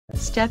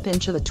Step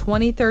into the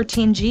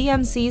 2013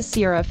 GMC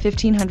Sierra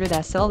 1500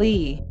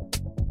 SLE.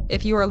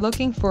 If you are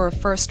looking for a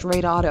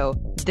first-rate auto,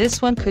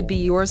 this one could be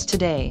yours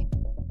today.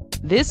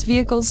 This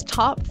vehicle's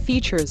top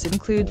features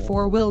include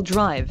 4-wheel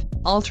drive,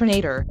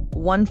 alternator,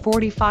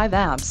 145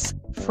 amps,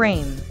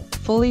 frame,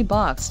 fully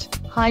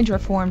boxed,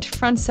 hydroformed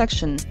front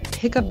section,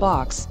 pickup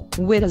box,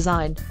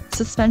 width-side,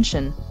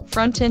 suspension,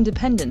 front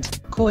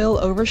independent,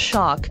 coil-over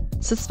shock,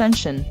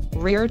 suspension,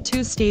 rear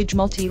 2-stage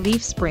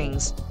multi-leaf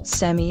springs,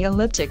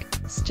 semi-elliptic,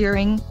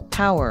 steering,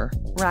 power,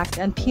 rack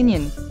and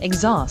pinion,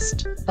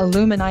 exhaust,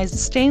 aluminized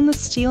stainless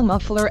steel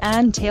muffler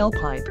and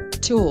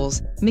tailpipe,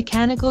 tools,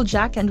 mechanical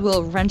jack and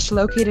wheel wrench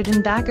located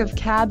in back of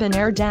cabin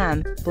air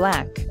dam,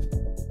 black.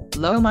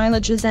 Low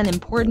mileage is an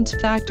important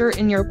factor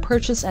in your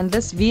purchase and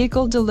this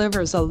vehicle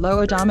delivers a low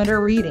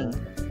odometer reading.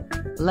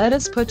 Let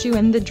us put you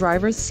in the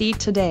driver's seat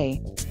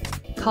today.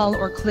 Call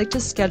or click to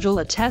schedule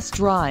a test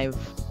drive.